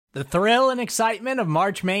The thrill and excitement of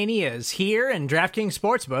March Mania is here, and DraftKings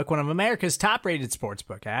Sportsbook, one of America's top-rated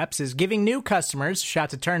sportsbook apps, is giving new customers a shot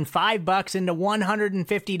to turn $5 into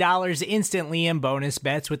 $150 instantly in bonus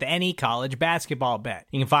bets with any college basketball bet.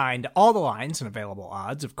 You can find all the lines and available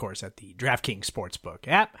odds, of course, at the DraftKings Sportsbook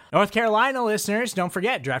app. North Carolina listeners, don't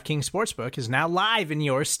forget, DraftKings Sportsbook is now live in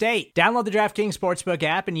your state. Download the DraftKings Sportsbook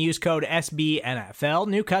app and use code SBNFL.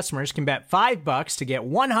 New customers can bet $5 to get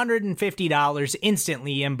 $150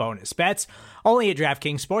 instantly in bonus bets, only at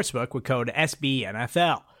DraftKings Sportsbook with code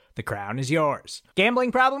SBNFL. The crown is yours.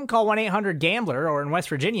 Gambling problem? Call 1-800-GAMBLER, or in West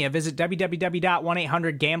Virginia, visit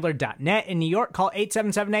www.1800gambler.net. In New York, call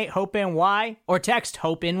 877-8-HOPE-NY or text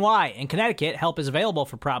HOPE-NY. In Connecticut, help is available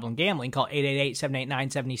for problem gambling. Call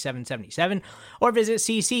 888-789-7777 or visit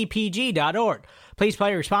ccpg.org. Please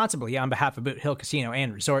play responsibly on behalf of Boot Hill Casino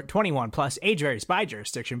and Resort. 21 plus, age varies by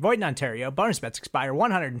jurisdiction. Void in Ontario. Bonus bets expire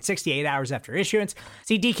 168 hours after issuance.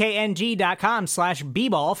 See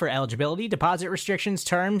dkng.com/bball for eligibility, deposit restrictions,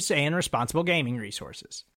 terms, and responsible gaming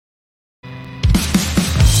resources.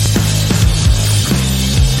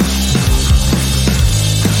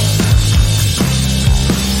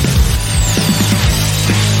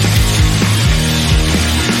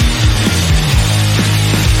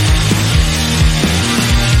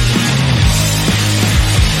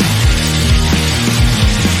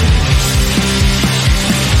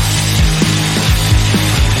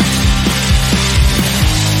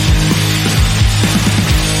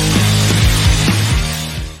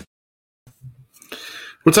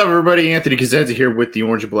 What's up, everybody? Anthony Cosenza here with the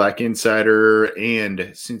Orange and Black Insider and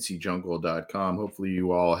CincyJungle.com. Hopefully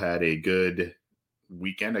you all had a good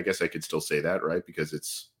weekend. I guess I could still say that, right? Because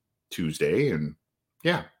it's Tuesday, and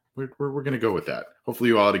yeah, we're going to go with that. Hopefully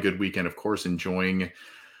you all had a good weekend, of course, enjoying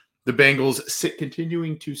the Bengals,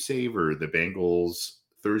 continuing to savor the Bengals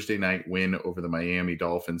Thursday night win over the Miami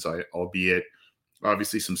Dolphins, albeit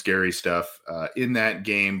obviously some scary stuff in that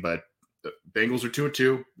game, but the Bengals are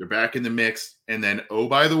 2-2. They're back in the mix. And then, oh,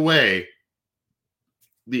 by the way,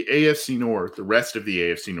 the AFC North, the rest of the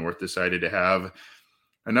AFC North decided to have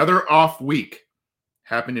another off week.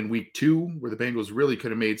 Happened in week 2, where the Bengals really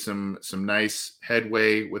could have made some nice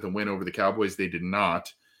headway with a win over the Cowboys. They did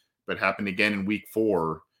not, but happened again in week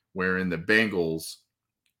 4, wherein the Bengals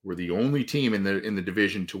were the only team in the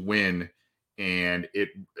division to win, and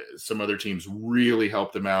some other teams really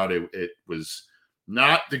helped them out. It was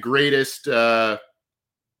not the greatest day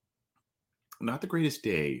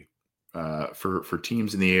for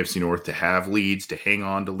teams in the AFC North to have leads, to hang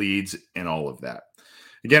on to leads, and all of that.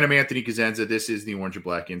 Again, I'm Anthony Cosenza. This is the Orange and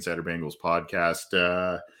Black Insider Bengals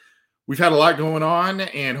podcast. We've had a lot going on,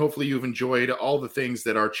 and hopefully you've enjoyed all the things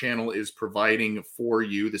that our channel is providing for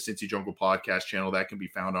you. The Cincy Jungle podcast channel that can be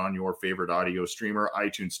found on your favorite audio streamer,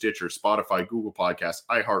 iTunes, Stitcher, Spotify, Google Podcasts,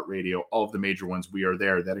 iHeartRadio, all of the major ones. We are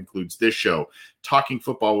there. That includes this show, Talking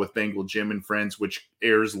Football with Bengal Jim and Friends, which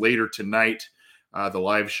airs later tonight. The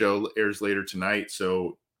live show airs later tonight,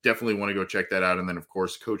 so definitely want to go check that out. And then, of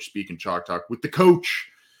course, Coach Speak and Chalk Talk with the coach,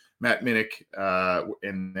 Matt Minnick,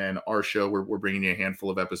 and then our show. We're bringing you a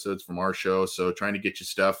handful of episodes from our show, so trying to get you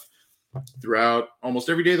stuff throughout almost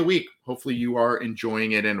every day of the week. Hopefully you are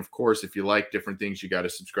enjoying it, and of course, if you like different things, you got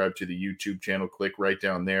to subscribe to the YouTube channel. Click right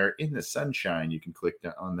down there in the sunshine. You can click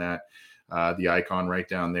on that, the icon right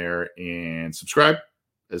down there, and subscribe,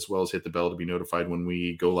 as well as hit the bell to be notified when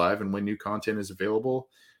we go live and when new content is available.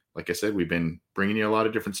 Like I said, we've been bringing you a lot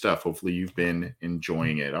of different stuff. Hopefully you've been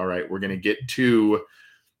enjoying it. All right, we're going to get to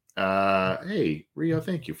hey, Rio,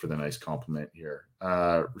 thank you for the nice compliment here.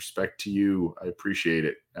 Respect to you. I appreciate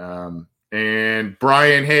it. And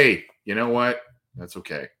Brian, hey, you know what? That's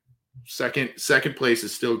okay. Second place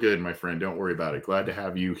is still good, my friend. Don't worry about it. Glad to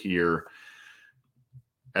have you here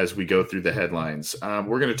as we go through the headlines.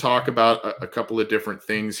 We're going to talk about a couple of different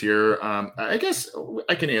things here. I guess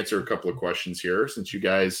I can answer a couple of questions here, since you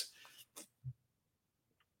guys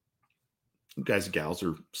and gals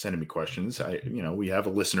are sending me questions. We have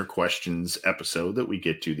a listener questions episode that we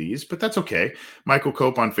get to these, but that's okay. Michael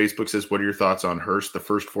Cope on Facebook says, what are your thoughts on Hurst the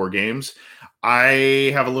first 4 games?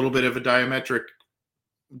 I have a little bit of a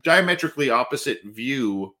diametrically opposite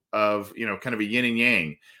view of, kind of a yin and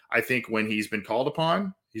yang. I think when he's been called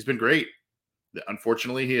upon, he's been great.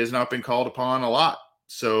 Unfortunately, he has not been called upon a lot.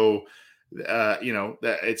 So, that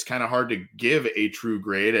it's kind of hard to give a true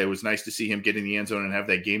grade. It was nice to see him get in the end zone and have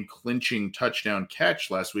that game clinching touchdown catch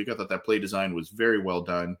last week. I thought that play design was very well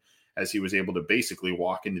done, as he was able to basically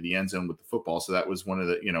walk into the end zone with the football. So that was one of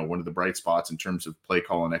the bright spots in terms of play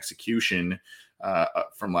call and execution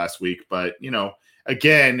from last week. But,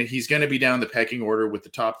 again, he's going to be down the pecking order with the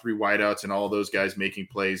top 3 wideouts and all those guys making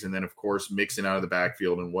plays. And then, of course, mixing out of the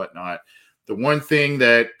backfield and whatnot. The one thing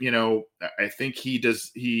that, I think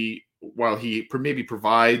while he maybe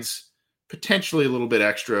provides potentially a little bit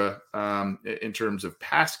extra in terms of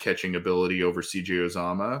pass catching ability over CJ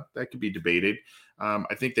Uzomah, that could be debated.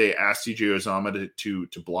 I think they asked CJ Uzomah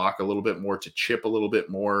to block a little bit more, to chip a little bit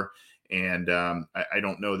more. And I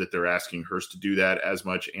don't know that they're asking Hurst to do that as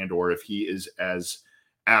much, and or if he is as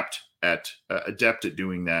adept at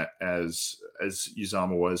doing that as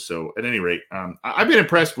Uzomah was. So at any rate, I've been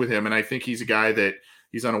impressed with him, and I think he's a guy that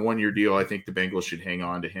he's on a 1-year deal. I think the Bengals should hang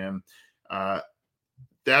on to him.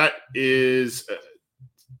 That is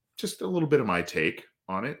just a little bit of my take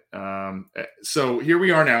on it. So here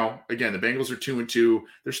we are now. Again, the Bengals are 2-2.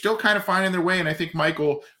 They're still kind of finding their way, and I think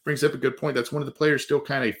Michael brings up a good point. That's one of the players still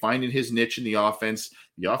kind of finding his niche in the offense.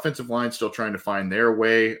 The offensive line still trying to find their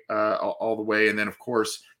way all the way, and then of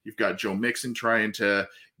course you've got Joe Mixon trying to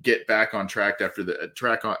get back on track after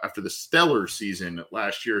the stellar season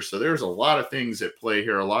last year. So there's a lot of things at play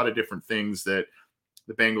here, a lot of different things that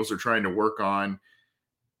the Bengals are trying to work on.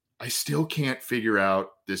 I still can't figure out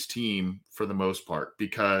this team for the most part,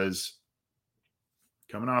 because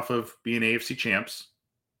coming off of being AFC champs,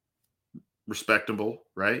 respectable,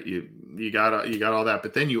 right? You got all that,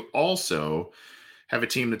 but then you also have a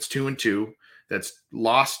team that's 2-2 that's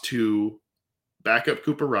lost to backup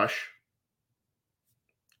Cooper Rush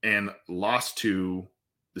and lost to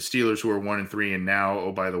the Steelers, who are 1-3, and now,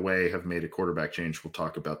 oh, by the way, have made a quarterback change. We'll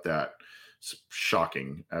talk about that. It's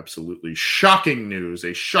shocking, absolutely shocking news,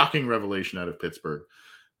 a shocking revelation out of Pittsburgh.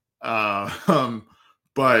 And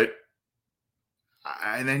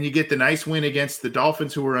then you get the nice win against the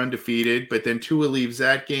Dolphins, who are undefeated, but then Tua leaves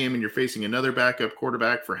that game and you're facing another backup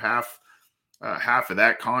quarterback for half of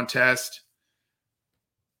that contest.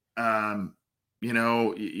 You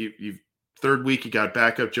third week, you got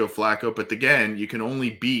backup Joe Flacco, but again, you can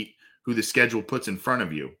only beat who the schedule puts in front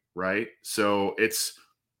of you, right? So it's,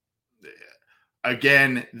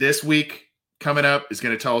 again, this week coming up is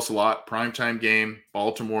going to tell us a lot. Primetime game,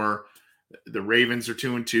 Baltimore. The Ravens are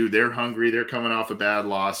 2-2. They're hungry. They're coming off a bad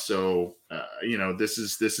loss. So, this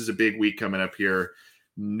is a big week coming up here,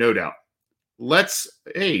 no doubt.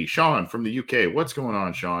 Hey, Sean from the UK. What's going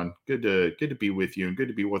on, Sean? Good to be with you, and good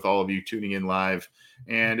to be with all of you tuning in live.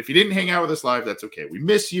 And if you didn't hang out with us live, that's okay. We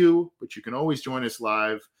miss you, but you can always join us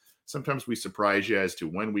live. Sometimes we surprise you as to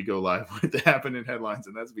when we go live with the happening headlines,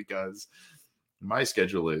 and that's because my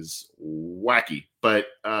schedule is wacky. But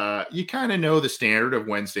you kind of know the standard of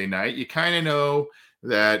Wednesday night. You kind of know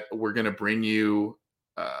that we're going to bring you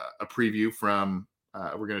a preview from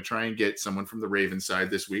we're going to try and get someone from the Ravens side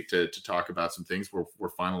this week to talk about some things. We're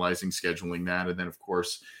finalizing scheduling that. And then, of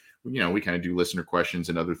course, we kind of do listener questions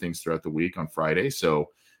and other things throughout the week on Friday. So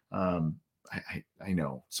I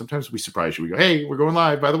know sometimes we surprise you. We go, hey, we're going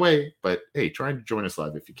live, by the way. But, hey, try and join us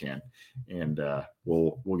live if you can. And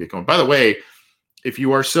we'll get going. By the way, if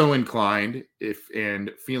you are so inclined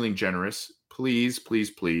and feeling generous, please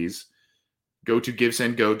go to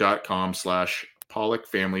givesendgo.com/Pollock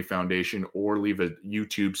Family Foundation, or leave a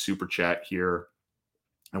YouTube super chat here,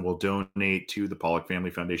 and we'll donate to the Pollock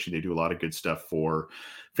Family Foundation. They do a lot of good stuff for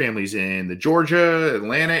families in the Georgia,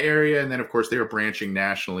 Atlanta area. And then, of course, they are branching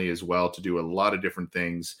nationally as well to do a lot of different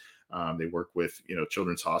things. They work with,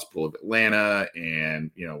 Children's Hospital of Atlanta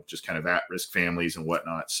and, just kind of at-risk families and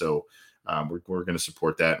whatnot. So we're going to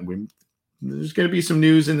support that. And there's going to be some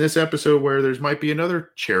news in this episode where there might be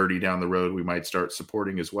another charity down the road we might start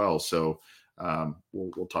supporting as well. So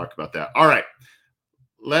we'll talk about that. All right,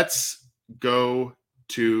 let's go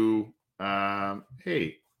to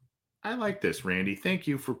hey, I like this, Randy. Thank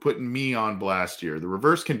you for putting me on blast here. The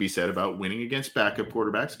reverse can be said about winning against backup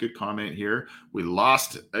quarterbacks. Good comment here. We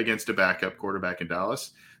lost against a backup quarterback in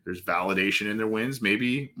Dallas. There's validation in their wins,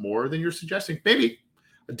 maybe more than you're suggesting. Maybe.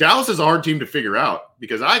 Dallas is a hard team to figure out,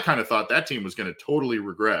 because I kind of thought that team was going to totally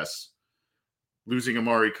regress, losing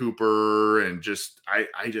Amari Cooper, and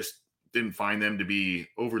I just didn't find them to be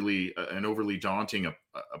an overly daunting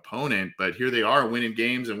opponent. But here they are, winning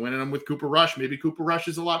games and winning them with Cooper Rush. Maybe Cooper Rush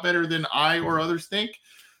is a lot better than I or others think.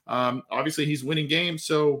 Obviously, he's winning games.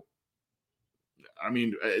 So, I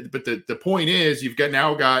mean, but the point is, you've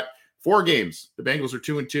now got 4 games. The Bengals are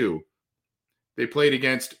 2-2. They played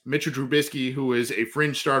against Mitchell Trubisky, who is a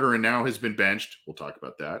fringe starter and now has been benched. We'll talk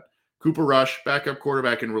about that. Cooper Rush, backup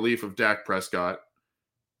quarterback in relief of Dak Prescott.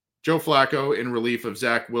 Joe Flacco in relief of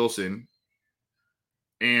Zach Wilson.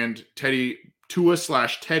 And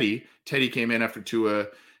Tua/Teddy. Teddy came in after Tua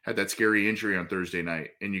had that scary injury on Thursday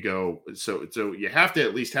night. And you go, so you have to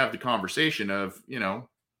at least have the conversation of,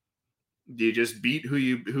 Do you just beat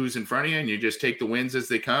who's in front of you and you just take the wins as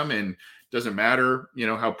they come and doesn't matter,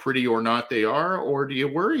 how pretty or not they are? Or do you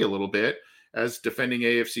worry a little bit as defending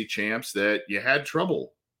AFC champs that you had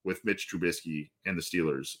trouble with Mitch Trubisky and the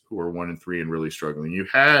Steelers, who are 1-3 and really struggling? You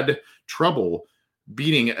had trouble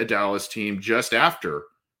beating a Dallas team just after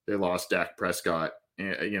they lost Dak Prescott,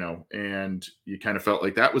 and you kind of felt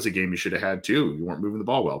like that was a game you should have had too. You weren't moving the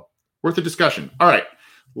ball well. Worth a discussion. All right,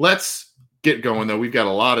 let's get going though. We've got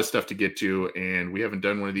a lot of stuff to get to, and we haven't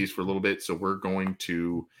done one of these for a little bit, so we're going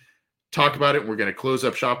to talk about it. We're going to close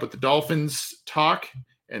up shop with the Dolphins talk,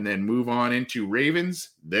 and then move on into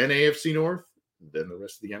Ravens, then AFC North, then the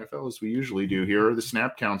rest of the NFL as we usually do. Here are the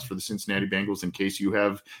snap counts for the Cincinnati Bengals in case you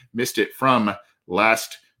have missed it from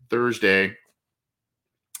last Thursday.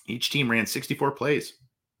 Each team ran 64 plays.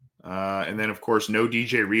 And then, of course, no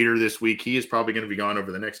DJ Reader this week. He is probably going to be gone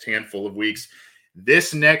over the next handful of weeks.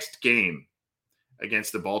 This next game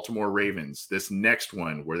against the Baltimore Ravens, this next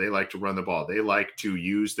one where they like to run the ball, they like to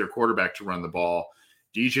use their quarterback to run the ball.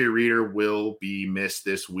 DJ Reader will be missed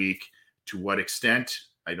this week. To what extent,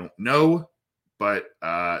 I don't know. But,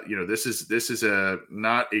 this is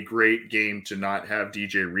not a great game to not have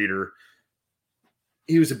DJ Reader.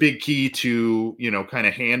 He was a big key to, kind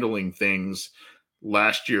of handling things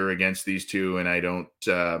last year against these two. And I don't,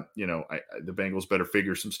 the Bengals better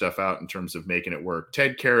figure some stuff out in terms of making it work.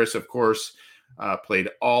 Ted Karras, of course, played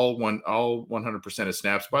all 100% of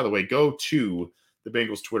snaps. By the way, go to the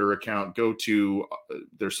Bengals Twitter account, go to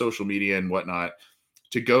their social media and whatnot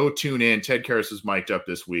to go tune in. Ted Karras is mic'd up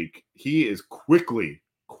this week. He is quickly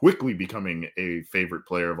becoming a favorite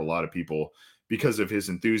player of a lot of people because of his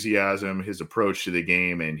enthusiasm, his approach to the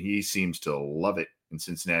game, and he seems to love it in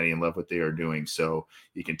Cincinnati and love what they are doing. So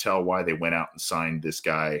you can tell why they went out and signed this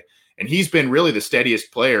guy. And he's been really the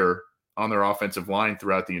steadiest player on their offensive line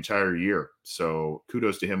throughout the entire year. So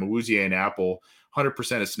kudos to him. Awuzie and Apple,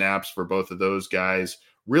 100% of snaps for both of those guys.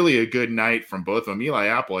 Really a good night from both of them. Eli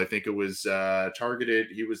Apple, I think it was targeted.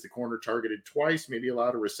 He was the corner targeted twice, maybe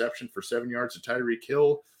allowed a reception for 7 yards to Tyreek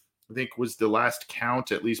Hill, I think was the last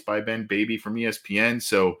count, at least by Ben Baby from ESPN.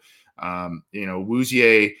 So,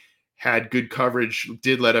 Awuzie had good coverage,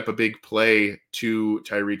 did let up a big play to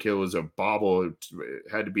Tyreek Hill as a bobble. It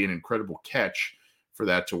had to be an incredible catch for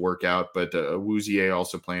that to work out. But Awuzie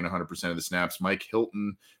also playing 100% of the snaps. Mike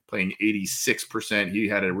Hilton playing 86%. He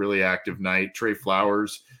had a really active night. Trey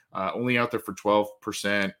Flowers only out there for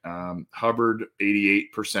 12%. Hubbard,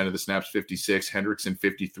 88% of the snaps, 56. Hendrickson,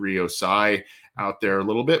 53. Osai out there a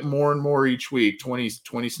little bit more and more each week. 20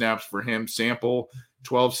 snaps for him. Sample,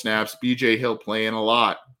 12 snaps. BJ Hill playing a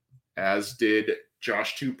lot, as did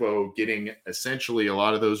Josh Tupou, getting essentially a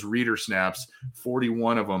lot of those Reader snaps,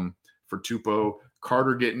 41 of them for Tupou.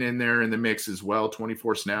 Carter getting in there in the mix as well,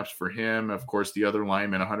 24 snaps for him. Of course, the other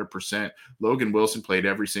lineman, 100%. Logan Wilson played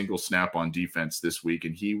every single snap on defense this week,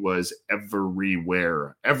 and he was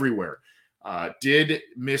everywhere. Did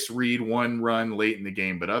misread one run late in the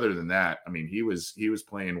game, but other than that, I mean, he was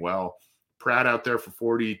playing well. Pratt out there for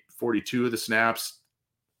 42 of the snaps.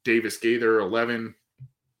 Davis Gaither, 11.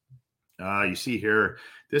 You see here,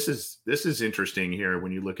 this is interesting here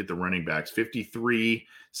when you look at the running backs. 53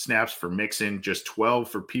 snaps for Mixon, just 12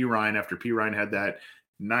 for Pirine after Pirine had that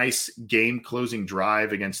nice game-closing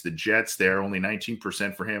drive against the Jets there, only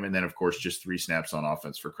 19% for him. And then, of course, just 3 snaps on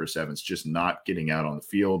offense for Chris Evans, just not getting out on the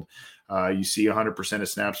field. You see 100% of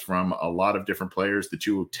snaps from a lot of different players, the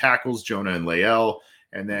 2 tackles, Jonah and Lael,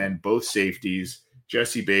 and then both safeties,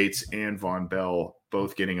 Jesse Bates and Von Bell,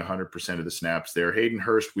 both getting 100% of the snaps there. Hayden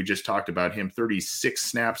Hurst, we just talked about him, 36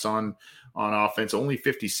 snaps on offense, only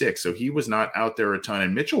 56. So he was not out there a ton.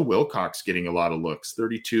 And Mitchell Wilcox getting a lot of looks,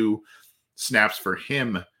 32 snaps for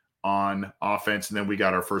him on offense. And then we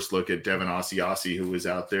got our first look at Devin Asiasi, who was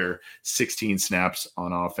out there, 16 snaps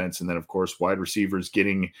on offense. And then, of course, wide receivers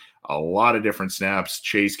getting a lot of different snaps.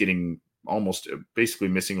 Chase getting almost basically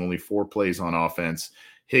missing only 4 plays on offense.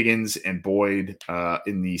 Higgins and Boyd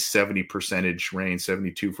in the 70% range,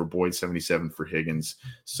 72 for Boyd, 77 for Higgins.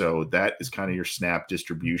 So that is kind of your snap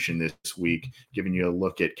distribution this week, giving you a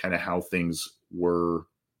look at kind of how things were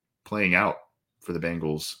playing out for the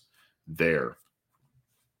Bengals there.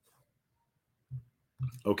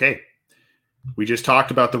 Okay. We just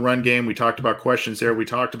talked about the run game. We talked about questions there. We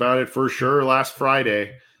talked about it for sure last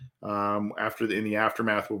Friday in the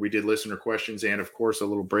aftermath where we did listener questions and, of course, a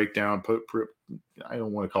little breakdown. I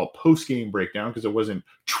don't want to call it post-game breakdown because it wasn't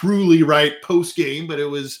truly right post-game, but it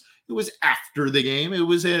was after the game. It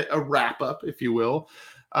was a wrap-up, if you will.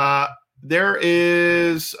 There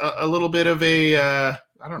is a little bit of a,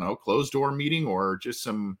 closed-door meeting or just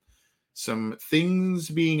some some things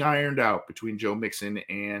being ironed out between Joe Mixon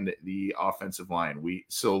and the offensive line.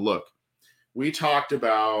 We talked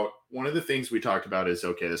about, one of the things we talked about is,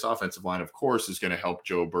 okay, this offensive line, of course, is going to help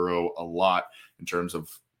Joe Burrow a lot in terms of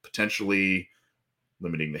potentially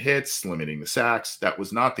limiting the hits, limiting the sacks. That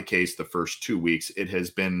was not the case the first 2 weeks. It has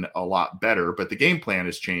been a lot better, but the game plan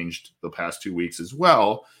has changed the past 2 weeks as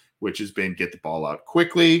well, which has been get the ball out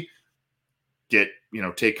quickly,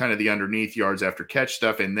 take kind of the underneath yards after catch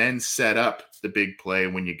stuff, and then set up the big play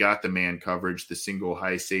when you got the man coverage, the single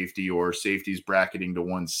high safety or safeties bracketing to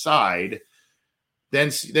one side. Then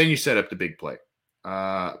you set up the big play.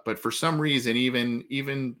 But for some reason,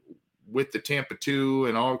 even with the Tampa 2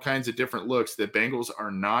 and all kinds of different looks, the Bengals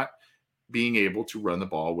are not being able to run the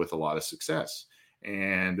ball with a lot of success.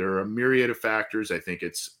 And there are a myriad of factors. I think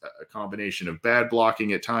it's a combination of bad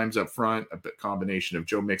blocking at times up front, a combination of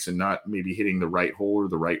Joe Mixon not maybe hitting the right hole or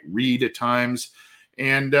the right read at times,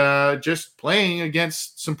 and just playing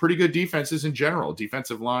against some pretty good defenses in general,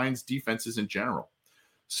 defensive lines, defenses in general.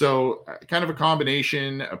 So kind of a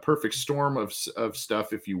combination, a perfect storm of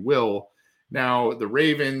stuff, if you will. Now, the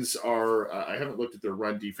Ravens are, I haven't looked at their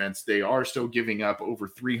run defense. They are still giving up over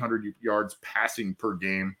 300 yards passing per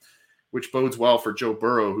game, which bodes well for Joe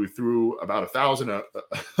Burrow, who threw about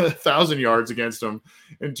 1,000 yards against them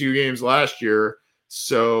in 2 games last year.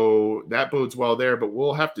 So that bodes well there, but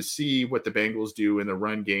we'll have to see what the Bengals do in the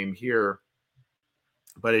run game here.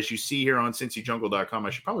 But as you see here on CincyJungle.com, I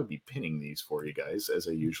should probably be pinning these for you guys, as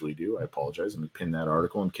I usually do. I apologize. Let me pin that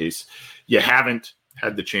article in case you haven't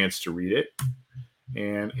had the chance to read it.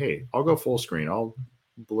 And hey, I'll go full screen. I'll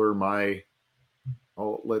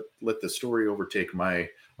let the story overtake my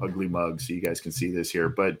ugly mug so you guys can see this here.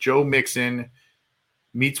 But Joe Mixon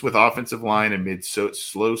meets with offensive line amid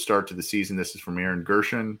slow start to the season. This is from Aaron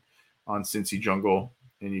Gershon on Cincy Jungle.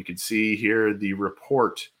 And you can see here the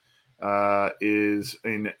report is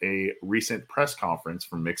in a recent press conference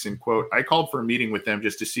from Mixon. Quote, I called for a meeting with them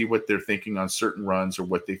just to see what they're thinking on certain runs or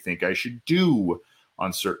what they think I should do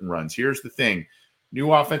on certain runs. Here's the thing.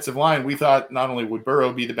 New offensive line, we thought not only would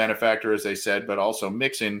Burrow be the benefactor, as I said, but also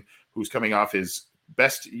Mixon, who's coming off his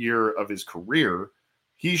best year of his career.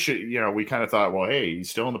 He should, we kind of thought, well, hey, he's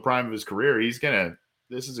still in the prime of his career.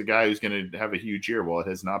 This is a guy who's going to have a huge year. Well, it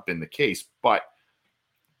has not been the case, but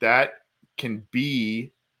that can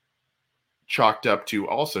be chalked up to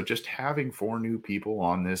also just having 4 new people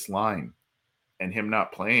on this line and him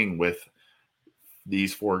not playing with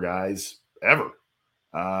these 4 guys ever.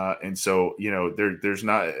 And so, there's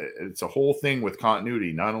not, it's a whole thing with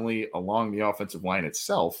continuity, not only along the offensive line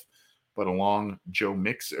itself, but along with Joe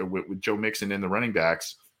Mixon and the running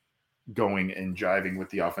backs going and jiving with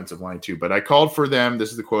the offensive line too. But I called for them.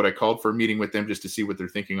 This is the quote. I called for a meeting with them just to see what they're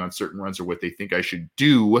thinking on certain runs or what they think I should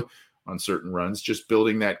do on certain runs, just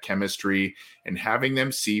building that chemistry and having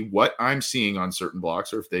them see what I'm seeing on certain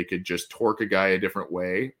blocks, or if they could just torque a guy a different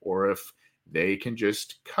way, or if they can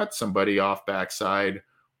just cut somebody off backside,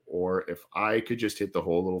 or if I could just hit the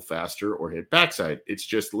hole a little faster or hit backside. It's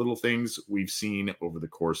just little things we've seen over the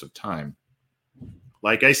course of time.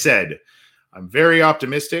 Like I said, I'm very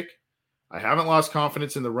optimistic. I haven't lost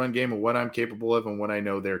confidence in the run game and what I'm capable of and what I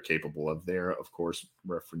know they're capable of. There, of course,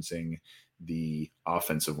 referencing the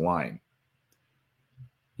offensive line.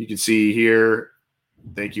 You can see here,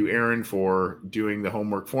 thank you, Aaron, for doing the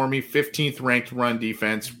homework for me. 15th ranked run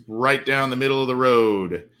defense, right down the middle of the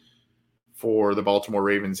road for the Baltimore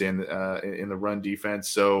Ravens in the run defense.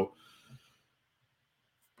 So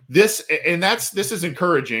this is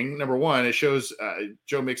encouraging. Number one, it shows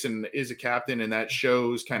Joe Mixon is a captain, and that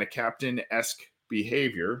shows kind of captain-esque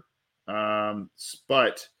behavior.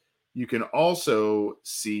 But you can also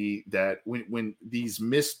see that when these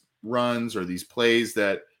missed runs or these plays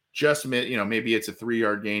that just maybe it's a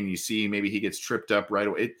 3-yard gain, you see maybe he gets tripped up right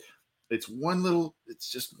away. It's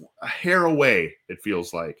just a hair away, it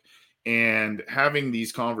feels like. And having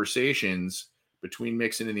these conversations between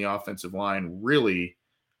Mixon and the offensive line really,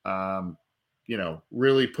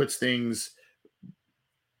 really puts things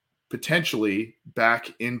potentially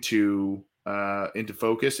back into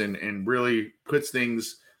focus and really puts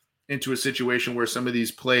things into a situation where some of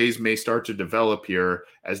these plays may start to develop here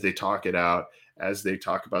as they talk it out, as they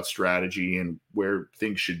talk about strategy and where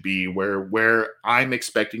things should be, where I'm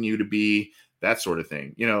expecting you to be, that sort of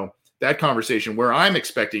thing. That conversation where I'm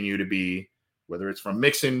expecting you to be, whether it's from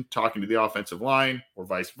Mixon talking to the offensive line or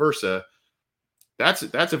vice versa, that's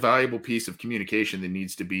a valuable piece of communication that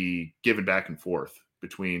needs to be given back and forth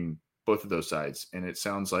between both of those sides. And it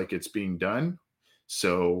sounds like it's being done.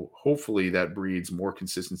 So hopefully that breeds more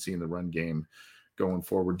consistency in the run game going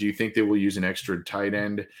forward. Do you think they will use an extra tight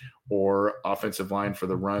end or offensive line for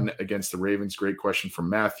the run against the Ravens? Great question from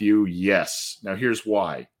Matthew. Yes. Now here's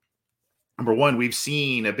why. Number one, we've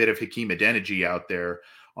seen a bit of Hakeem Adeniji out there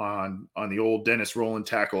on the old Dennis Rowland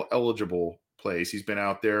tackle eligible plays. He's been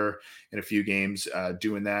out there in a few games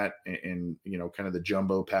doing that and kind of the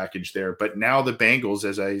jumbo package there. But now the Bengals,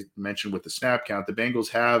 as I mentioned with the snap count, the Bengals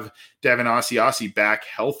have Devin Asiasi back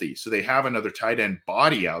healthy. So they have another tight end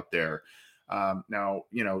body out there. Now,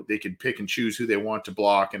 they could pick and choose who they want to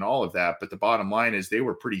block and all of that. But the bottom line is they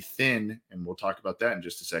were pretty thin, and we'll talk about that in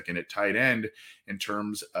just a second, at tight end in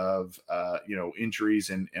terms of, injuries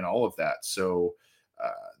and all of that. So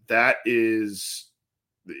that is,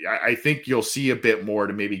 I think you'll see a bit more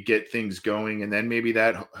to maybe get things going. And then maybe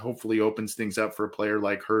that hopefully opens things up for a player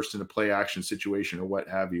like Hurst in a play action situation or what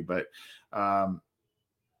have you. But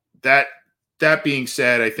that being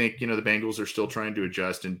said, I think, the Bengals are still trying to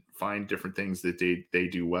adjust and find different things that they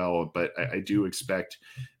do well. But I do expect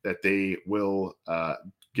that they will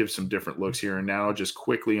give some different looks here. And now just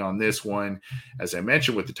quickly on this one, as I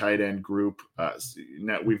mentioned with the tight end group,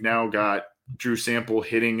 we've now got Drew Sample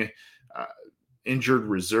hitting injured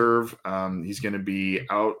reserve. He's going to be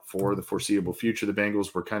out for the foreseeable future. The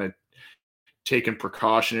Bengals were kind of taking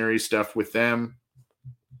precautionary stuff with them.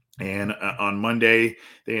 And on Monday,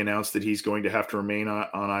 they announced that he's going to have to remain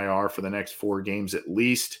on IR for the next 4 games at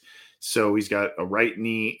least. So he's got a right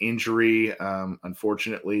knee injury.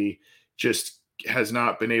 Unfortunately, just has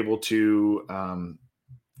not been able to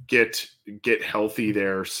get healthy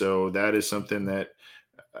there. So that is something that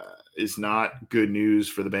is not good news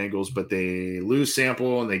for the Bengals. But they lose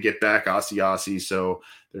Sample and they get back Asiasi. So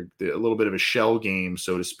they're a little bit of a shell game,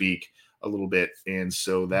 so to speak. A little bit. And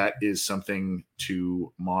so that is something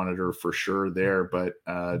to monitor for sure there. But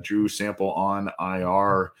Drew Sample on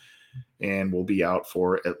IR and will be out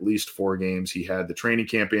for at least 4 games. He had the training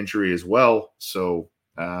camp injury as well. So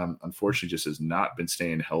unfortunately just has not been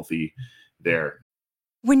staying healthy there.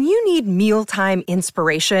 When you need mealtime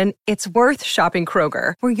inspiration, it's worth shopping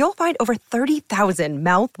Kroger, where you'll find over 30,000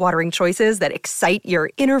 mouth-watering choices that excite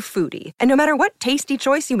your inner foodie. And no matter what tasty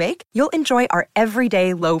choice you make, you'll enjoy our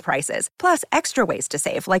everyday low prices, plus extra ways to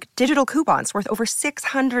save, like digital coupons worth over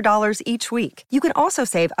 $600 each week. You can also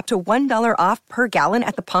save up to $1 off per gallon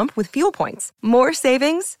at the pump with fuel points. More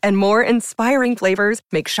savings and more inspiring flavors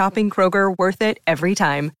make shopping Kroger worth it every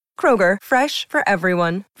time. Kroger, fresh for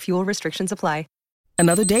everyone. Fuel restrictions apply.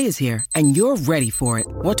 Another day is here, and you're ready for it.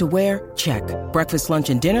 What to wear? Check. Breakfast, lunch,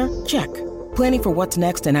 and dinner? Check. Planning for what's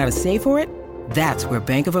next and how to save for it? That's where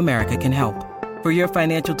Bank of America can help. For your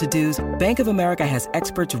financial to-dos, Bank of America has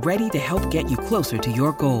experts ready to help get you closer to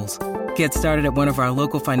your goals. Get started at one of our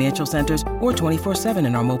local financial centers or 24/7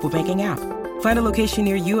 in our mobile banking app. Find a location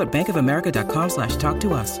near you at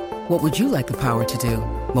bankofamerica.com/talktous. What would you like the power to do?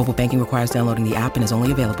 Mobile banking requires downloading the app and is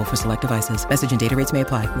only available for select devices. Message and data rates may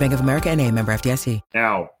apply. Bank of America NA, member FDIC.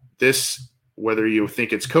 Now, this, whether you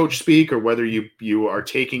think it's coach speak or whether you are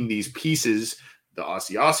taking these pieces, the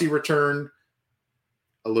Asiasi return,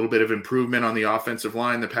 a little bit of improvement on the offensive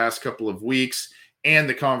line the past couple of weeks, and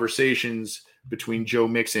the conversations between Joe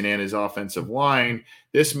Mixon and his offensive line,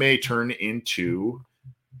 this may turn into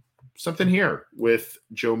something here with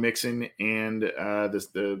Joe Mixon and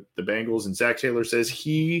the Bengals. And Zach Taylor says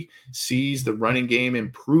he sees the running game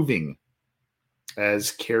improving as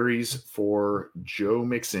carries for Joe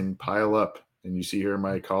Mixon pile up. And you see here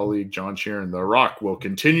my colleague John Sheeran, the rock will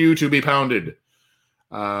continue to be pounded.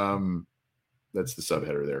 That's the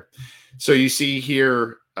subheader there. So you see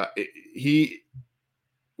here,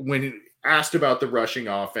 when asked about the rushing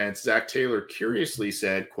offense, Zach Taylor curiously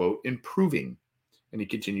said, quote, improving. And he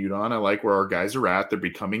continued on, I like where our guys are at. They're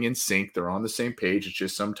becoming in sync. They're on the same page. It's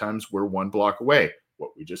just sometimes we're one block away,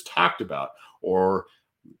 what we just talked about. Or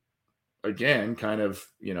again, kind of,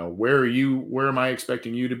 where am I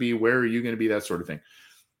expecting you to be? Where are you going to be? That sort of thing.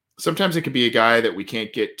 Sometimes it could be a guy that we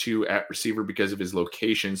can't get to at receiver because of his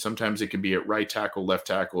location. Sometimes it can be at right tackle, left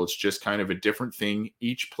tackle. It's just kind of a different thing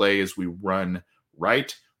each play as we run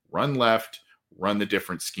right, run left, run the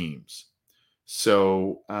different schemes.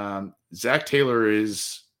 So Zach Taylor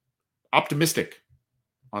is optimistic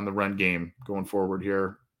on the run game going forward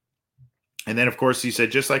here. And then, of course, he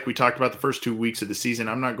said, just like we talked about the first 2 weeks of the season,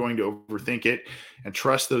 I'm not going to overthink it and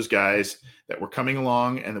trust those guys that we're coming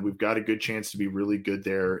along and that we've got a good chance to be really good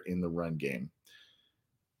there in the run game.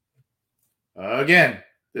 Again,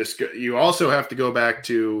 you also have to go back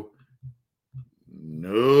to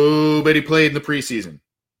nobody played in the preseason.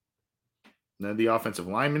 None of the offensive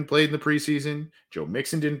linemen played in the preseason. Joe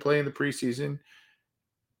Mixon didn't play in the preseason.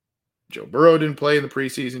 Joe Burrow didn't play in the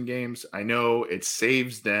preseason games. I know it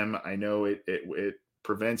saves them. I know it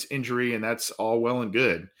prevents injury, and that's all well and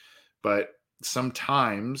good. But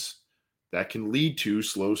sometimes that can lead to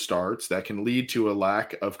slow starts. That can lead to a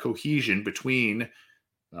lack of cohesion between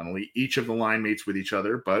not only each of the line mates with each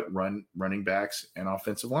other, but running backs and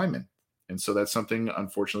offensive linemen. And so that's something,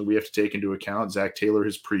 unfortunately, we have to take into account. Zach Taylor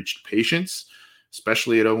has preached patience,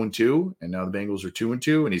 especially at 0-2, and now the Bengals are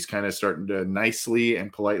 2-2, and he's kind of starting to nicely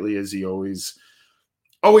and politely, as he always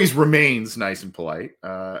remains nice and polite.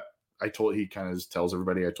 He kind of tells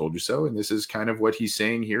everybody, I told you so. And this is kind of what he's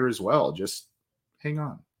saying here as well. Just hang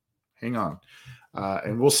on.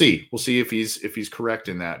 And we'll see if he's correct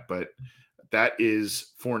in that. But that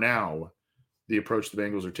is, for now, the approach the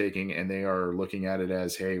Bengals are taking, and they are looking at it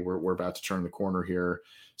as, hey, we're about to turn the corner here,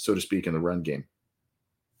 so to speak, in the run game.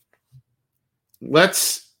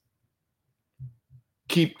 Let's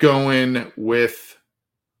keep going with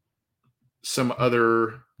some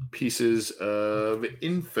other pieces of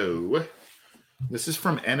info. This is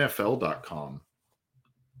from NFL.com.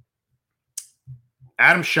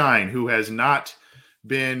 Adam Shine, who has not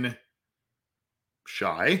been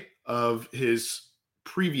shy of his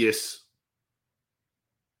previous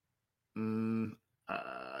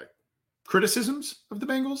criticisms of the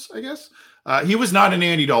Bengals, I guess. He was not an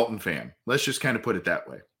Andy Dalton fan. Let's just kind of put it that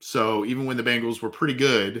way. So even when the Bengals were pretty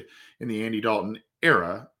good in the Andy Dalton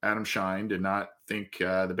era, Adam Shine did not think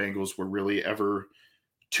the Bengals were really ever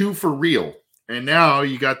too for real. And now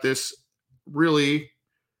you got this really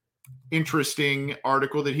interesting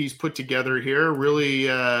article that he's put together here.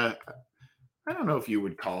 Really, I don't know if you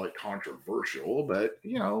would call it controversial, but,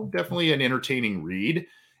 definitely an entertaining read.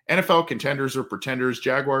 NFL contenders or pretenders,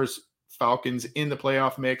 Jaguars, Falcons in the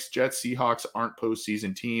playoff mix, Jets, Seahawks aren't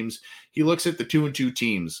postseason teams. He looks at the 2-2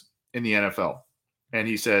 teams in the NFL, and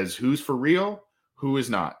he says, who's for real, who is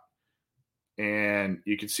not? And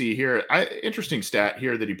you can see here, interesting stat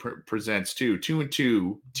here that he presents too.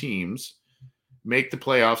 2-2 teams make the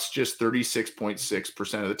playoffs just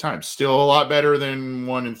 36.6% of the time. Still a lot better than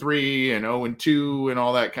 1-3 and 0-2 and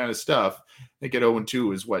all that kind of stuff. I think at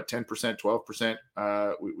 0-2 is what, 10%,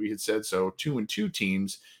 12%? We had said so. 2-2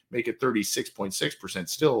 teams make it 36.6%,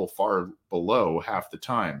 still far below half the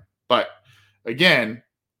time. But again,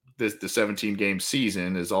 the 17-game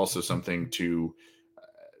season is also something to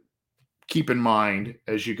keep in mind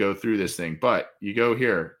as you go through this thing. But you go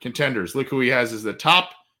here, contenders. Look who he has as the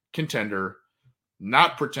top contender,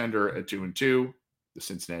 not pretender at 2-2, the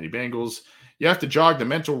Cincinnati Bengals. You have to jog the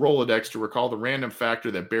mental Rolodex to recall the random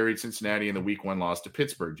factor that buried Cincinnati in the Week 1 loss to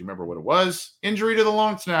Pittsburgh. Do you remember what it was? Injury to the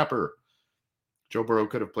long snapper. Joe Burrow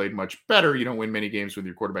could have played much better. You don't win many games when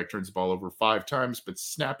your quarterback turns the ball over 5 times, but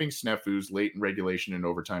snapping snafus late in regulation and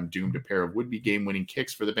overtime doomed a pair of would-be game-winning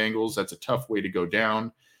kicks for the Bengals. That's a tough way to go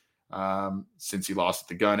down since he lost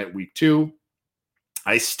the gun at Week 2.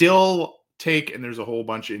 I still take, and there's a whole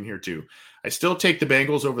bunch in here too, I still take the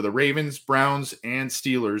Bengals over the Ravens, Browns, and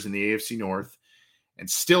Steelers in the AFC North, and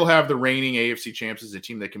still have the reigning AFC champs as a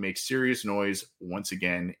team that can make serious noise once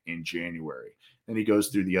again in January. Then he goes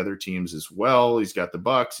through the other teams as well. He's got the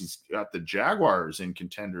Bucks. He's got the Jaguars in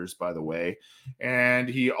contenders, by the way. And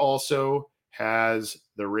he also has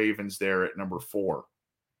the Ravens there at number 4.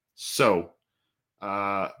 So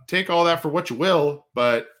take all that for what you will.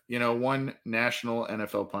 But, one national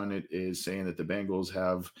NFL pundit is saying that the Bengals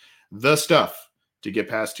have the stuff to get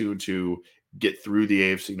past 2-2, get through the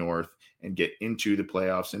AFC North, and get into the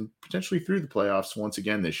playoffs and potentially through the playoffs once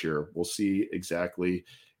again this year. We'll see exactly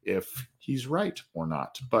if he's right or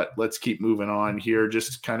not. But let's keep moving on here.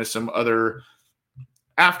 Just kind of some other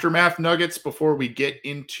aftermath nuggets before we get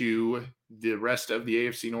into the rest of the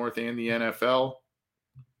AFC North and the NFL.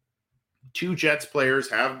 2 Jets players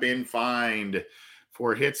have been fined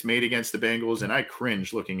for hits made against the Bengals, and I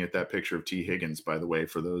cringe looking at that picture of T. Higgins, by the way,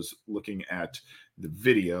 for those looking at the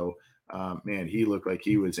video. Man, he looked like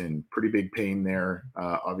he was in pretty big pain there.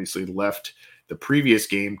 Obviously left the previous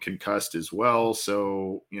game concussed as well.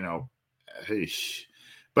 So, hey.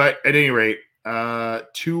 But at any rate,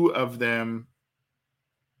 2 of them,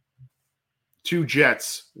 2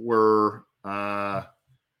 Jets were fined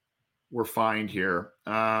here.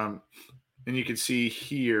 And you can see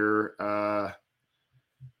here,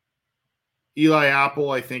 Eli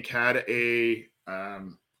Apple, I think, had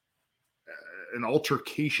an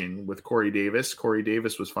altercation with Corey Davis. Corey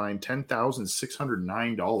Davis was fined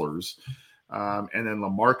 $10,609. And then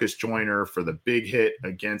LaMarcus Joyner for the big hit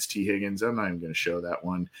against T. Higgins, I'm not even going to show that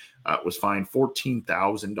one, was fined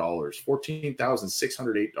 $14,000,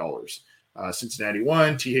 $14,608. Cincinnati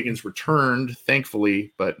won. T. Higgins returned,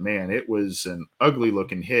 thankfully, but man, it was an ugly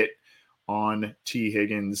looking hit on T.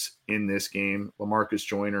 Higgins in this game. LaMarcus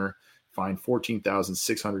Joyner fined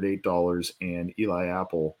 $14,608, and Eli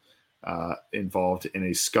Apple involved in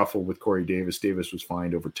a scuffle with Corey Davis. Davis was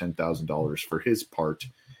fined over $10,000 for his part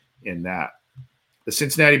in that. The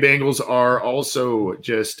Cincinnati Bengals are also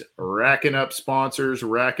just racking up sponsors,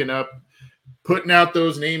 putting out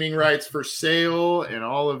those naming rights for sale and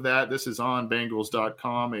all of that. This is on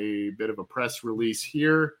Bengals.com, a bit of a press release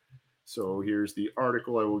here. So here's the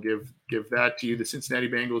article. I will give that to you. The Cincinnati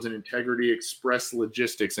Bengals and Integrity Express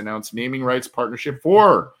Logistics announced naming rights partnership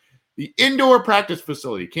for the indoor practice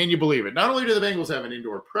facility. Can you believe it? Not only do the Bengals have an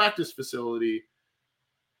indoor practice facility,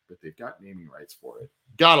 but they've got naming rights for it.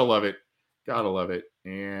 Gotta love it. Gotta love it.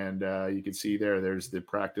 And you can see there's the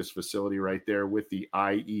practice facility right there with the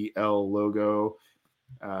IEL logo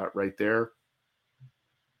right there.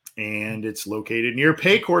 And it's located near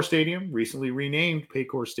Paycor Stadium, recently renamed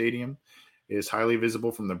Paycor Stadium. It is highly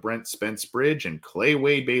visible from the Brent Spence Bridge and Clay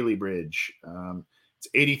Wade Bailey Bridge. It's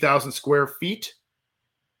 80,000 square feet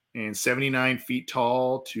and 79 feet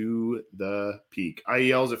tall to the peak.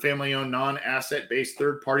 IEL is a family-owned, non-asset-based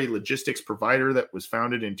third-party logistics provider that was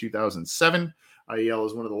founded in 2007. IEL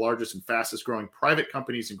is one of the largest and fastest-growing private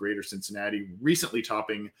companies in Greater Cincinnati, recently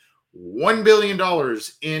topping $1 billion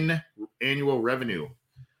in annual revenue.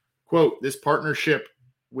 Quote, this partnership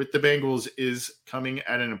with the Bengals is coming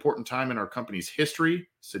at an important time in our company's history,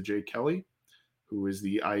 said Jay Kelly, who is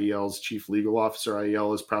the IEL's chief legal officer.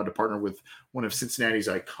 IEL is proud to partner with one of Cincinnati's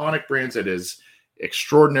iconic brands that has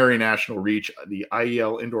extraordinary national reach. The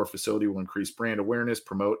IEL indoor facility will increase brand awareness,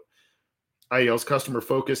 promote IEL's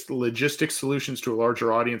customer-focused logistics solutions to a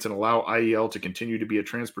larger audience, and allow IEL to continue to be a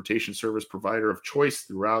transportation service provider of choice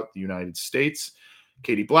throughout the United States.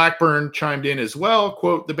 Katie Blackburn chimed in as well.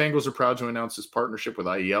 Quote, the Bengals are proud to announce this partnership with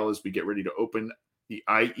IEL as we get ready to open the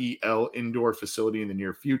IEL indoor facility in the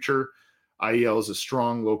near future. IEL is a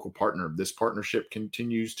strong local partner. This partnership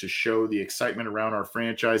continues to show the excitement around our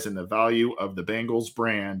franchise and the value of the Bengals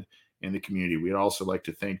brand in the community. We'd also like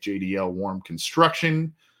to thank JDL Warm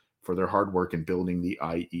Construction for their hard work in building the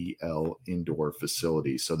IEL indoor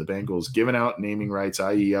facility. So the Bengals giving out naming rights.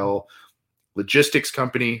 IEL Logistics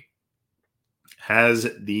Company has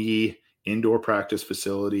the indoor practice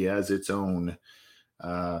facility as its own,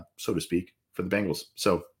 so to speak, for the Bengals.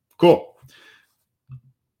 So cool.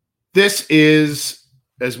 This is,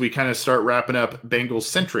 as we kind of start wrapping up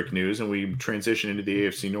Bengals-centric news and we transition into the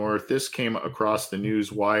AFC North, this came across the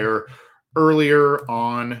news wire earlier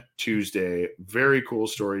on Tuesday. Very cool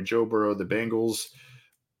story. Joe Burrow, the Bengals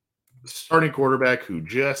starting quarterback who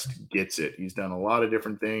just gets it. He's done a lot of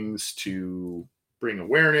different things to bring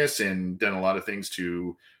awareness and done a lot of things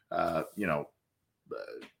to,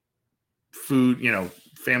 food,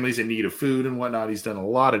 families in need of food and whatnot. He's done a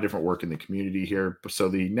lot of different work in the community here. So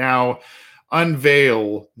they now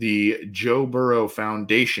unveil the Joe Burrow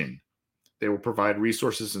Foundation. They will provide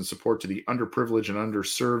resources and support to the underprivileged and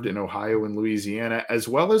underserved in Ohio and Louisiana, as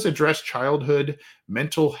well as address childhood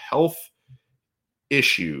mental health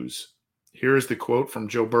issues. Here is the quote from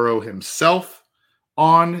Joe Burrow himself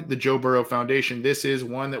on the Joe Burrow Foundation. This is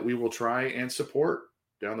one that we will try and support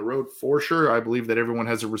down the road for sure. I believe that everyone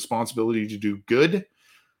has a responsibility to do good.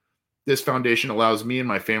 This foundation allows me and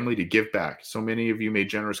my family to give back. So many of you made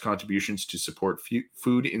generous contributions to support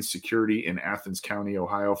food insecurity in Athens County,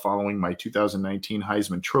 Ohio, following my 2019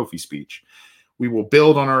 Heisman Trophy speech. We will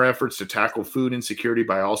build on our efforts to tackle food insecurity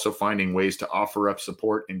by also finding ways to offer up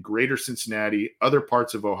support in Greater Cincinnati, other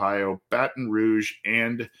parts of Ohio, Baton Rouge,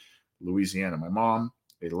 and Louisiana. My mom,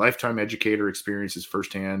 a lifetime educator, experiences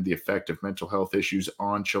firsthand the effect of mental health issues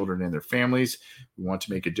on children and their families. We want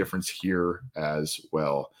to make a difference here as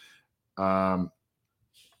well. And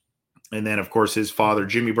then, of course, his father,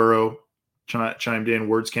 Jimmy Burrow, chimed in.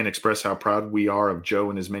 Words can't express how proud we are of Joe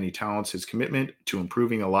and his many talents. His commitment to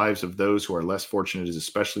improving the lives of those who are less fortunate is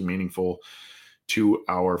especially meaningful to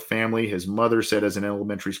our family. His mother said, as an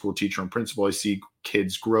elementary school teacher and principal, I see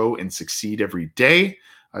kids grow and succeed every day.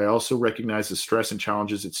 I also recognize the stress and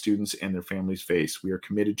challenges that students and their families face. We are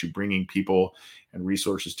committed to bringing people and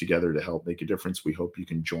resources together to help make a difference. We hope you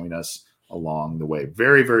can join us along the way.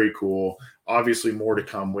 Very, very cool. Obviously, more to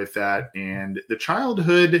come with that. And the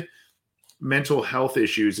childhood mental health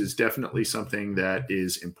issues is definitely something that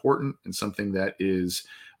is important and something that is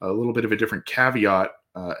a little bit of a different caveat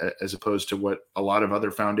as opposed to what a lot of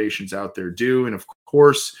other foundations out there do. And of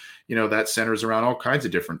course, that centers around all kinds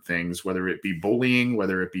of different things, whether it be bullying,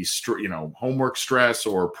 whether it be, homework stress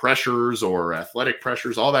or pressures or athletic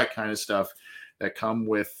pressures, all that kind of stuff that come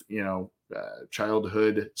with,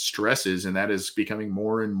 childhood stresses. And that is becoming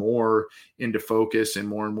more and more into focus and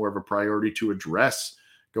more of a priority to address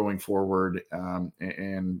going forward.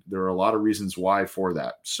 And there are a lot of reasons why for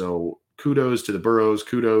that. So kudos to the Burrows,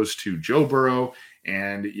 kudos to Joe Burrow.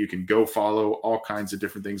 And you can go follow all kinds of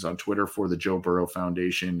different things on Twitter for the Joe Burrow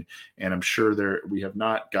Foundation. And I'm sure we have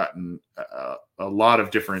not gotten a lot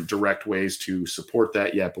of different direct ways to support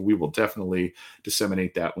that yet, but we will definitely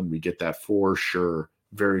disseminate that when we get that for sure.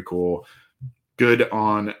 Very cool. Good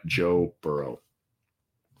on Joe Burrow.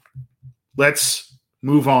 Let's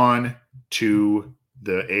move on to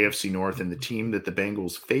the AFC North and the team that the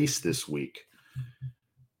Bengals face this week,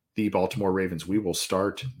 the Baltimore Ravens. We will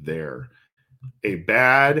start there. A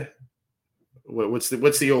bad, what's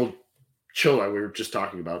the old we were just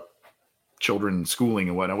talking about children schooling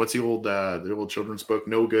and whatnot. What's the old children's book?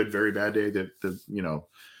 No Good, Very Bad Day. The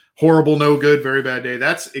horrible, no good, very bad day.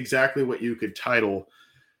 That's exactly what you could title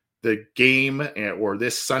the game or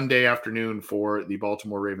this Sunday afternoon for the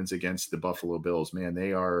Baltimore Ravens against the Buffalo Bills. Man,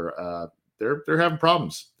 they are they're having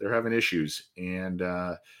problems. They're having issues. And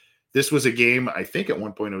this was a game, I think at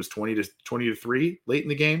one point it was 20-3 late in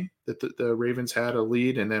the game that the Ravens had a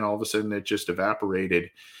lead, and then all of a sudden it just evaporated.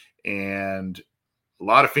 And a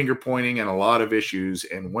lot of finger pointing and a lot of issues.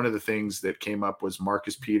 And one of the things that came up was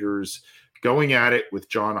Marcus Peters going at it with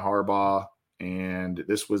John Harbaugh. And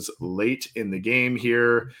this was late in the game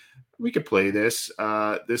here. We could play this.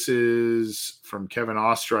 This is from Kevin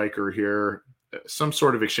Ostreicher here. Some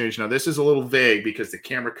sort of exchange. Now, this is a little vague because the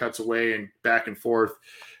camera cuts away and back and forth.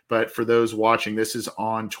 But for those watching, this is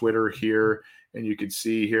on Twitter here. And you can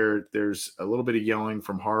see here, there's a little bit of yelling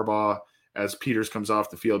from Harbaugh as Peters comes off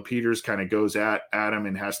the field. Peters kind of goes at him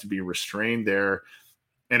and has to be restrained there.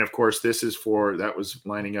 And of course, that was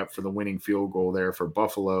lining up for the winning field goal there for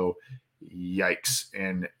Buffalo. Yikes.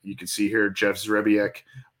 And you can see here, Jeff Zrebiec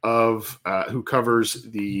who covers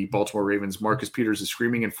the Baltimore Ravens. Marcus Peters is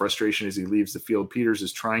screaming in frustration as he leaves the field. Peters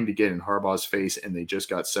is trying to get in Harbaugh's face, and they just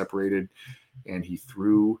got separated, and he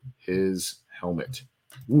threw his helmet.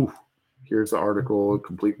 Woo. Here's the article,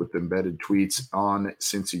 complete with embedded tweets on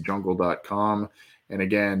CincyJungle.com. And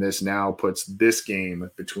again, this now puts this game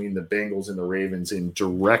between the Bengals and the Ravens in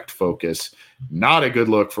direct focus. Not a good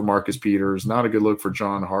look for Marcus Peters. Not a good look for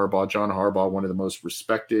John Harbaugh. John Harbaugh, one of the most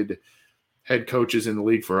respected head coaches in the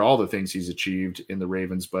league for all the things he's achieved in the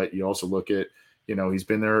Ravens. But you also look at, he's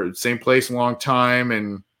been there, same place a long time.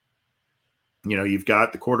 And, you've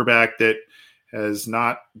got the quarterback that has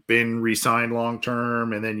not been re-signed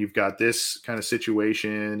long-term. And then you've got this kind of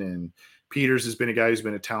situation. And Peters has been a guy who's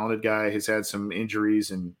been a talented guy, has had some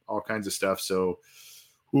injuries and all kinds of stuff. So,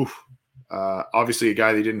 obviously a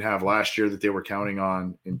guy they didn't have last year that they were counting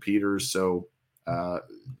on in Peters. So,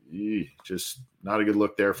 just not a good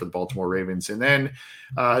look there for the Baltimore Ravens. And then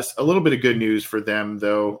a little bit of good news for them,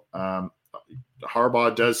 though.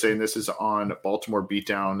 Harbaugh does say, and this is on Baltimore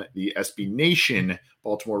Beatdown, the SB Nation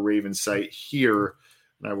Baltimore Ravens site here,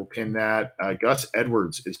 and I will pin that. Gus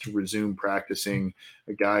Edwards is to resume practicing,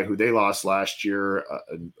 a guy who they lost last year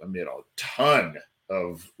amid a ton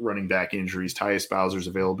of running back injuries. Tyus Bowser's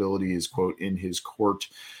availability is, quote, in his court.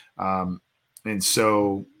 And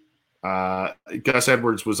so Gus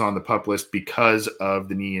Edwards was on the PUP list because of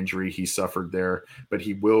the knee injury he suffered there, but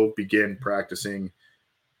he will begin practicing.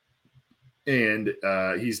 And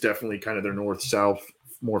he's definitely kind of their north-south,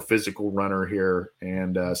 more physical runner here.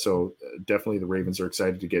 And so definitely the Ravens are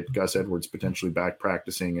excited to get Gus Edwards potentially back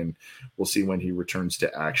practicing, and we'll see when he returns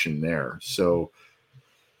to action there. So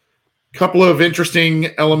a couple of interesting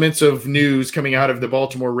elements of news coming out of the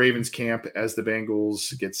Baltimore Ravens camp as the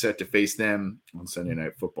Bengals get set to face them on Sunday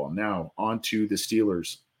Night Football. Now on to the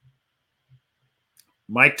Steelers.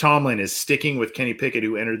 Mike Tomlin is sticking with Kenny Pickett,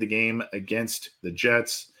 who entered the game against the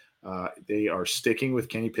Jets. They are sticking with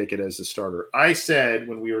Kenny Pickett as the starter. I said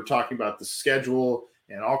when we were talking about the schedule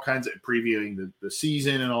and all kinds of previewing the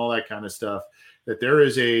season and all that kind of stuff, that there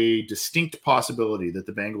is a distinct possibility that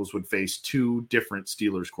the Bengals would face two different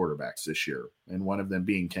Steelers quarterbacks this year, and one of them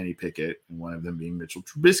being Kenny Pickett and one of them being Mitchell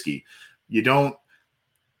Trubisky.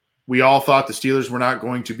 We all thought the Steelers were not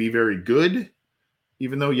going to be very good,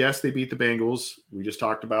 even though, yes, they beat the Bengals. We just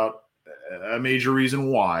talked about a major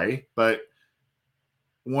reason why, but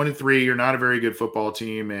 1-3, you're not a very good football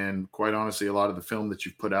team, and quite honestly, a lot of the film that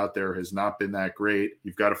you've put out there has not been that great.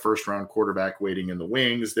 You've got a first-round quarterback waiting in the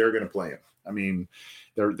wings. They're going to play him. I mean,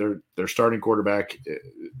 their starting quarterback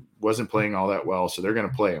wasn't playing all that well, so they're going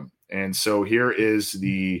to play him. And so here is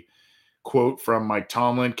the quote from Mike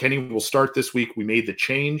Tomlin. Kenny will start this week. We made the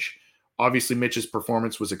change. Obviously, Mitch's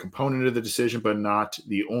performance was a component of the decision, but not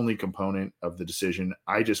the only component of the decision.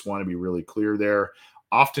 I just want to be really clear there.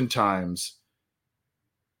 Oftentimes,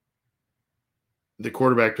 the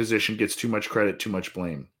quarterback position gets too much credit, too much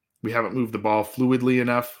blame. We haven't moved the ball fluidly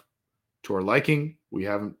enough to our liking. We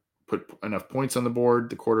haven't put enough points on the board.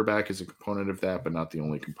 The quarterback is a component of that, but not the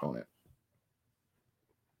only component.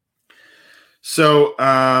 So,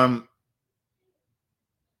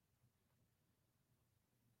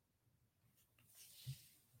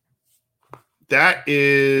 that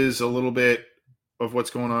is a little bit of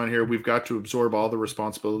what's going on here. We've got to absorb all the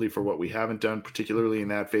responsibility for what we haven't done, particularly in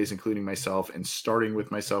that phase, including myself, and starting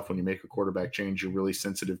with myself. When you make a quarterback change, you're really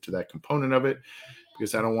sensitive to that component of it,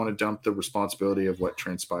 because I don't want to dump the responsibility of what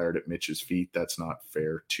transpired at Mitch's feet. That's not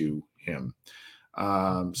fair to him.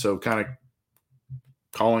 So kind of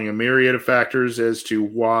calling a myriad of factors as to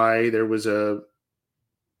why there was a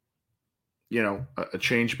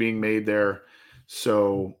change being made there.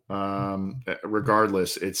 So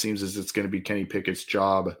regardless, it seems as it's going to be Kenny Pickett's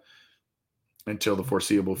job until the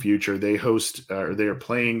foreseeable future. They are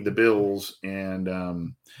playing the Bills,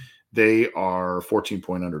 and they are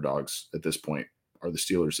 14-point underdogs at this point, are the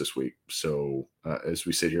Steelers this week. So as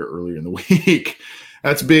we sit here earlier in the week,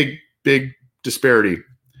 that's big disparity.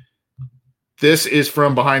 This is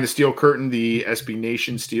from Behind the Steel Curtain, the SB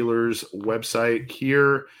Nation Steelers website.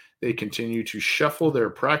 Here, they continue to shuffle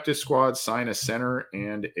their practice squad, sign a center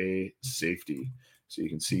and a safety. So you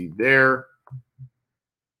can see there.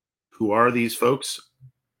 Who are these folks,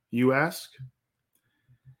 you ask?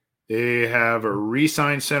 They have a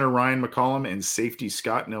re-signed center Ryan McCollum and safety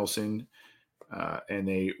Scott Nelson. And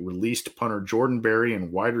they released punter Jordan Berry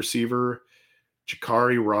and wide receiver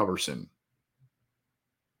Jakari Robertson.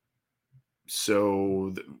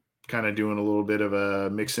 So kind of doing a little bit of a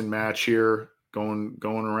mix and match here, going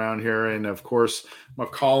around here. And of course,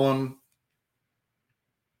 McCollum,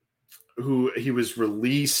 who he was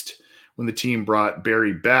released when the team brought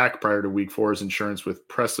Berry back prior to week 4's insurance with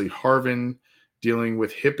Presley Harvin dealing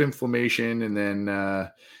with hip inflammation. And then,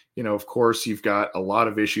 of course, you've got a lot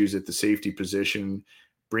of issues at the safety position.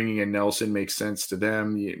 Bringing in Nelson makes sense to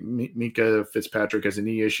them. Mika Fitzpatrick has a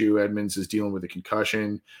knee issue. Edmonds is dealing with a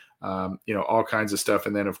concussion. All kinds of stuff.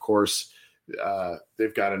 And then, of course,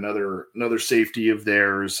 they've got another safety of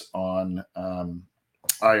theirs on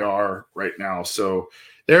IR right now. So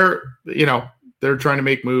they're trying to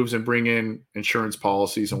make moves and bring in insurance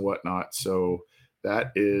policies and whatnot. So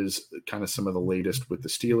that is kind of some of the latest with the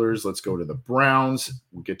Steelers. Let's go to the Browns.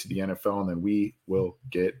 We'll get to the NFL, and then we will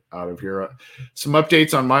get out of here. Some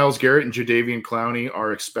updates on Myles Garrett and Jadeveon Clowney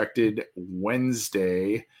are expected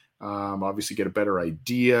Wednesday. Obviously get a better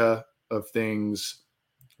idea of things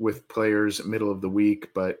with players middle of the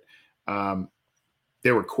week, but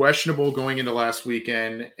they were questionable going into last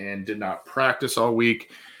weekend and did not practice all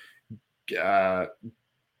week.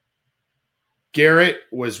 Garrett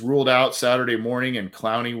was ruled out Saturday morning, and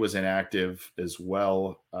Clowney was inactive as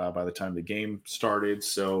well by the time the game started.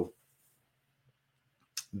 So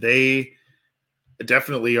they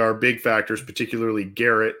definitely are big factors, particularly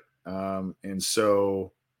Garrett. And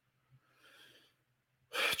so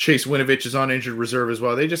Chase Winovich is on injured reserve as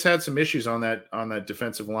well. They just had some issues on that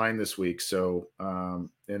defensive line this week. So, and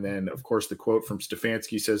then of course the quote from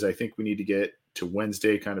Stefanski says, "I think we need to get to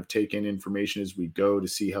Wednesday, kind of take in information as we go to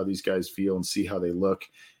see how these guys feel and see how they look.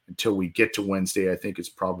 Until we get to Wednesday, I think it's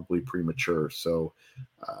probably premature." So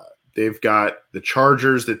they've got the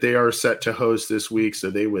Chargers that they are set to host this week. So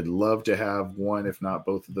they would love to have one, if not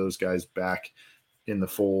both of those guys back in the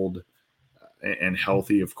fold and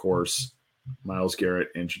healthy, of course. Myles Garrett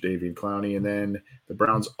and Jadeveon Clowney. And then the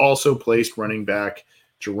Browns also placed running back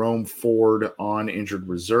Jerome Ford on injured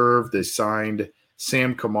reserve. They signed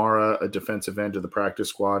Sam Kamara, a defensive end, to the practice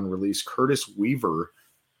squad, and released Curtis Weaver,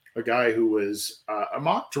 a guy who was a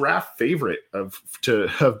mock draft favorite of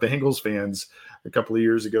Bengals fans a couple of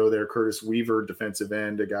years ago there. Curtis Weaver, defensive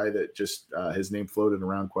end, a guy that just his name floated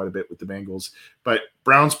around quite a bit with the Bengals. But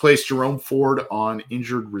Browns placed Jerome Ford on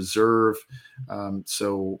injured reserve.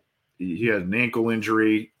 So he had an ankle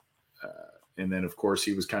injury, and then, of course,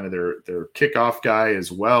 he was kind of their kickoff guy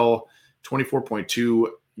as well. 24.2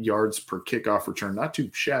 yards per kickoff return, not too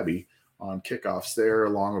shabby on kickoffs there,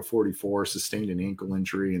 along with 44, sustained an ankle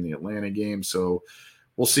injury in the Atlanta game. So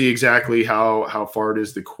we'll see exactly how far it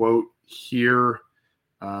is. The quote here,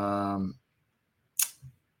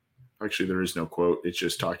 actually, there is no quote. It's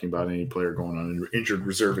just talking about any player going on injured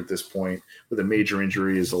reserve at this point with a major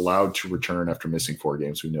injury is allowed to return after missing 4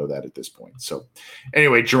 games. We know that at this point. So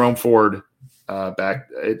anyway, Jerome Ford back.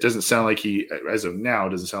 It doesn't sound like he, as of now,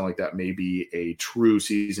 doesn't sound like that may be a true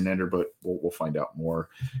season ender, but we'll find out more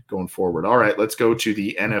going forward. All right, let's go to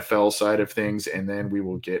the NFL side of things, and then we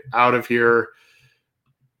will get out of here.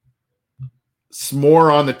 Some more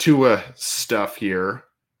on the Tua stuff here.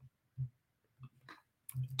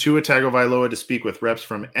 Tua Tagovailoa to speak with reps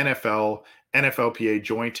from NFL, NFLPA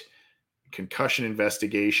joint concussion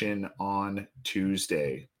investigation on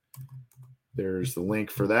Tuesday. There's the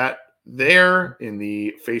link for that there in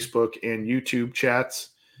the Facebook and YouTube chats.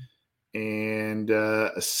 And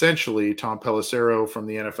essentially, Tom Pelissero from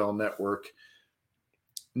the NFL Network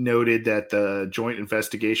noted that the joint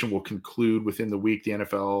investigation will conclude within the week. The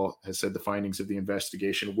NFL has said the findings of the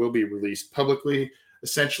investigation will be released publicly.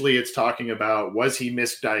 Essentially, it's talking about, was he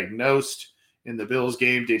misdiagnosed in the Bills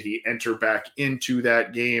game? Did he enter back into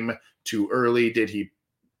that game too early? Did he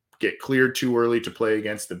get cleared too early to play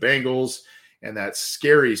against the Bengals? And that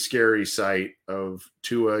scary, scary sight of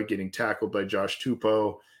Tua getting tackled by Josh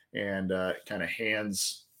Tupou and kind of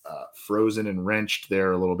hands frozen and wrenched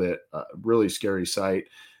there a little bit. Really scary sight.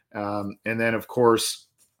 And then, of course,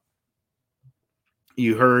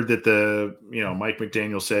 you heard that Mike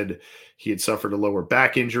McDaniel said he had suffered a lower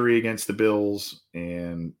back injury against the Bills.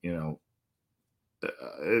 And,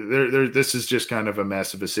 this is just kind of a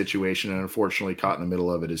mess of a situation. And unfortunately, caught in the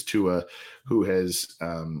middle of it is Tua, who has,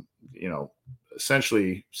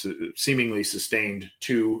 essentially seemingly sustained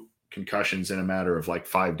 2 concussions in a matter of like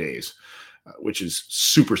 5 days, which is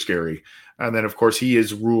super scary. And then, of course, he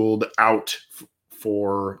is ruled out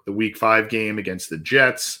for the Week 5 game against the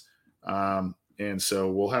Jets. And so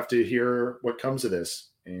we'll have to hear what comes of this.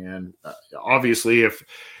 And obviously, if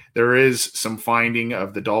there is some finding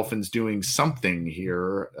of the Dolphins doing something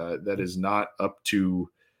here that is not up to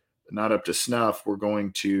snuff, we're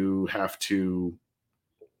going to have to.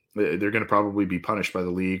 They're going to probably be punished by the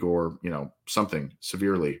league or, something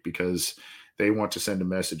severely, because they want to send a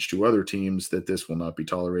message to other teams that this will not be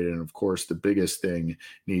tolerated. And of course, the biggest thing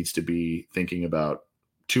needs to be thinking about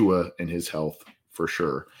Tua and his health for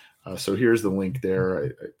sure. So here's the link there. I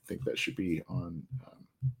think that should be on.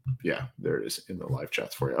 There it is in the live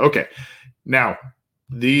chats for you. Okay. Now,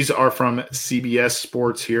 these are from CBS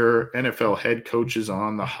Sports here. NFL head coaches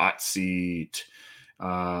on the hot seat.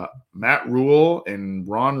 Matt Rule and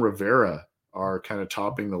Ron Rivera are kind of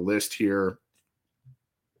topping the list here.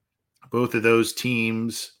 Both of those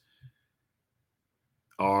teams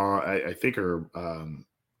are, I think,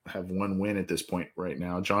 have one win at this point right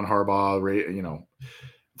now. John Harbaugh,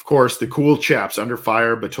 of course, the cool chaps under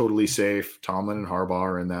fire, but totally safe. Tomlin and Harbaugh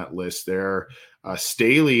are in that list there.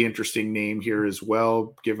 Staley, interesting name here as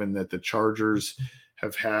well, given that the Chargers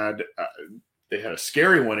have had they had a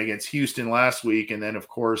scary one against Houston last week, and then of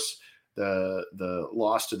course the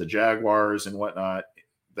loss to the Jaguars and whatnot.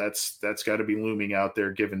 That's got to be looming out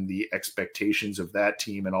there, given the expectations of that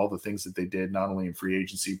team and all the things that they did, not only in free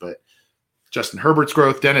agency, but Justin Herbert's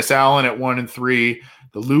growth. Dennis Allen at 1-3,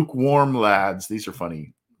 the lukewarm lads. These are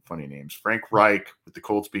funny names. Frank Reich with the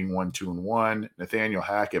Colts being 1-2-1. Nathaniel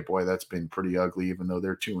Hackett, boy, that's been pretty ugly, even though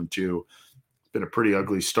they're 2-2. It's been a pretty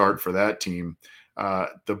ugly start for that team.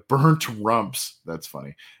 The burnt rumps. That's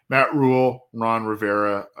funny. Matt Rule, Ron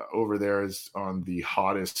Rivera over there is on the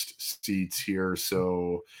hottest seats here.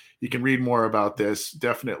 So you can read more about this.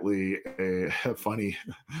 Definitely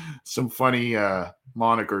some funny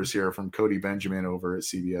monikers here from Cody Benjamin over at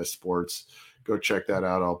CBS Sports. Go check that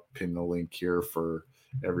out. I'll pin the link here for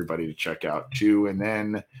everybody to check out too. And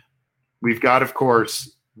then we've got, of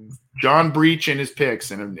course, John Breach in his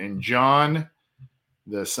picks, and John,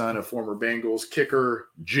 the son of former Bengals kicker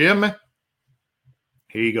Jim.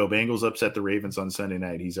 Here you go. Bengals upset the Ravens on Sunday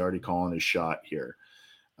night. He's already calling his shot here.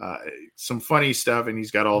 Some funny stuff, and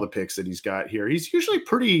he's got all the picks that he's got here. He's usually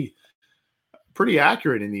pretty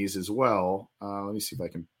accurate in these as well. Let me see if I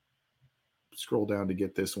can scroll down to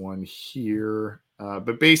get this one here.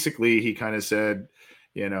 But basically, he kind of said,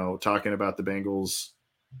 talking about the Bengals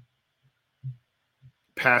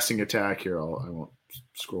passing attack here. I won't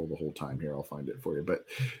scroll the whole time here. I'll find it for you. But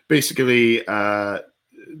basically,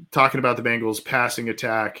 talking about the Bengals passing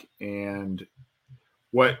attack and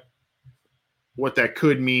what that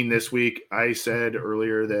could mean this week. I said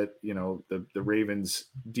earlier that, the Ravens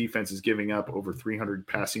defense is giving up over 300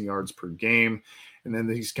 passing yards per game. And then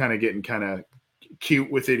he's kind of getting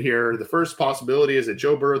cute with it here. The first possibility is that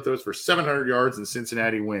Joe Burrow throws for 700 yards and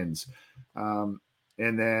Cincinnati wins. And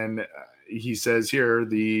then he says here,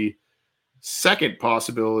 the second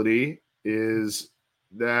possibility is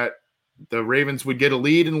that the Ravens would get a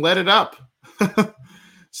lead and let it up.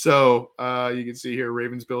 So you can see here,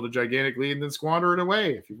 Ravens build a gigantic lead and then squander it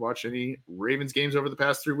away. If you've watched any Ravens games over the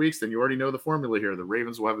past 3 weeks, then you already know the formula here. The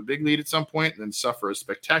Ravens will have a big lead at some point and then suffer a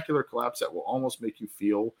spectacular collapse that will almost make you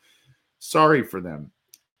feel sorry for them.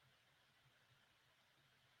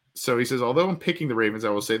 So he says, although I'm picking the Ravens, I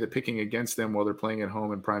will say that picking against them while they're playing at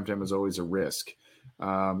home in primetime is always a risk.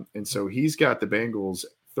 And so he's got the Bengals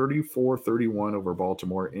 34-31 over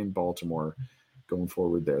Baltimore in Baltimore going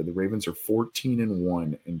forward there. The Ravens are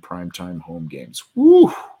 14-1 in primetime home games.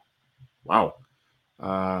 Woo! Wow.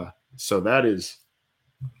 So that's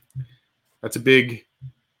a big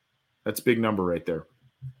number right there.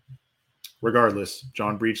 Regardless,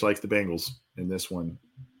 John Breach likes the Bengals in this one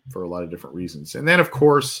for a lot of different reasons. And then, of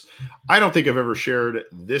course, I don't think I've ever shared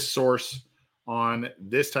this source on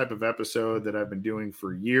this type of episode that I've been doing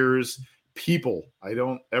for years. People. I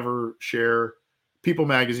don't ever share People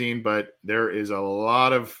magazine, but there is a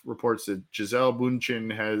lot of reports that Gisele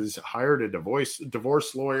Bündchen has hired a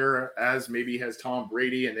divorce lawyer, as maybe has Tom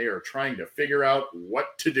Brady, and they are trying to figure out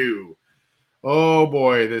what to do. Oh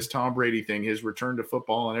boy, this Tom Brady thing, his return to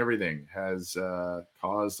football and everything has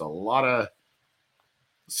caused a lot of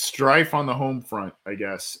strife on the home front, I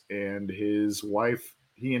guess. And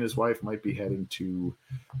he and his wife might be heading to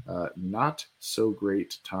not so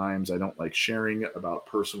great times. I don't like sharing about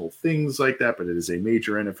personal things like that, but it is a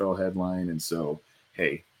major NFL headline. And so,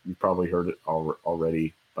 hey, you've probably heard it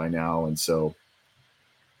already by now. And so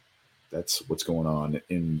that's what's going on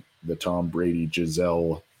in the Tom Brady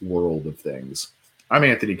Gisele world of things. I'm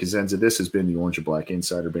Anthony Cosenza. This has been the Orange and Black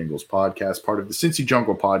Insider Bengals podcast, part of the Cincy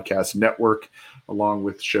Jungle Podcast Network, along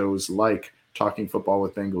with shows like Talking Football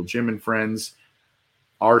with Bengal Jim and Friends,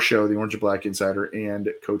 our show, the Orange and Black Insider, and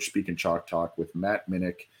Coach Speak and Chalk Talk with Matt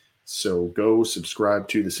Minnick. So go subscribe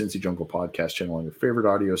to the Cincy Jungle Podcast channel on your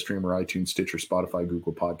favorite audio streamer, iTunes, Stitcher, Spotify,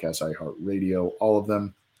 Google Podcasts, iHeartRadio, all of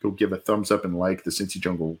them. Go give a thumbs up and like the Cincy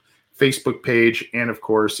Jungle Facebook page. And, of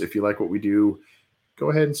course, if you like what we do, go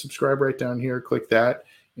ahead and subscribe right down here. Click that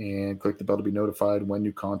and click the bell to be notified when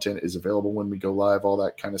new content is available, when we go live, all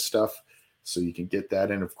that kind of stuff. So you can get that.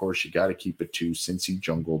 And, of course, you got to keep it to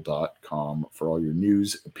cincyjungle.com for all your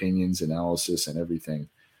news, opinions, analysis, and everything.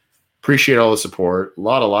 Appreciate all the support. A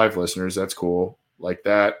lot of live listeners. That's cool. Like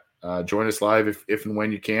that. Join us live if and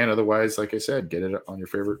when you can. Otherwise, like I said, get it on your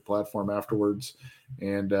favorite platform afterwards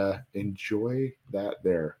and enjoy that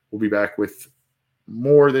there. We'll be back with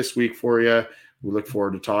more this week for you. We look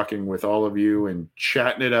forward to talking with all of you and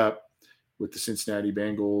chatting it up with the Cincinnati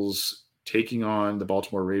Bengals taking on the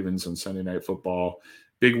Baltimore Ravens on Sunday Night Football.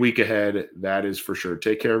 Big week ahead, that is for sure.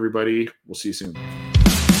 Take care, everybody. We'll see you soon.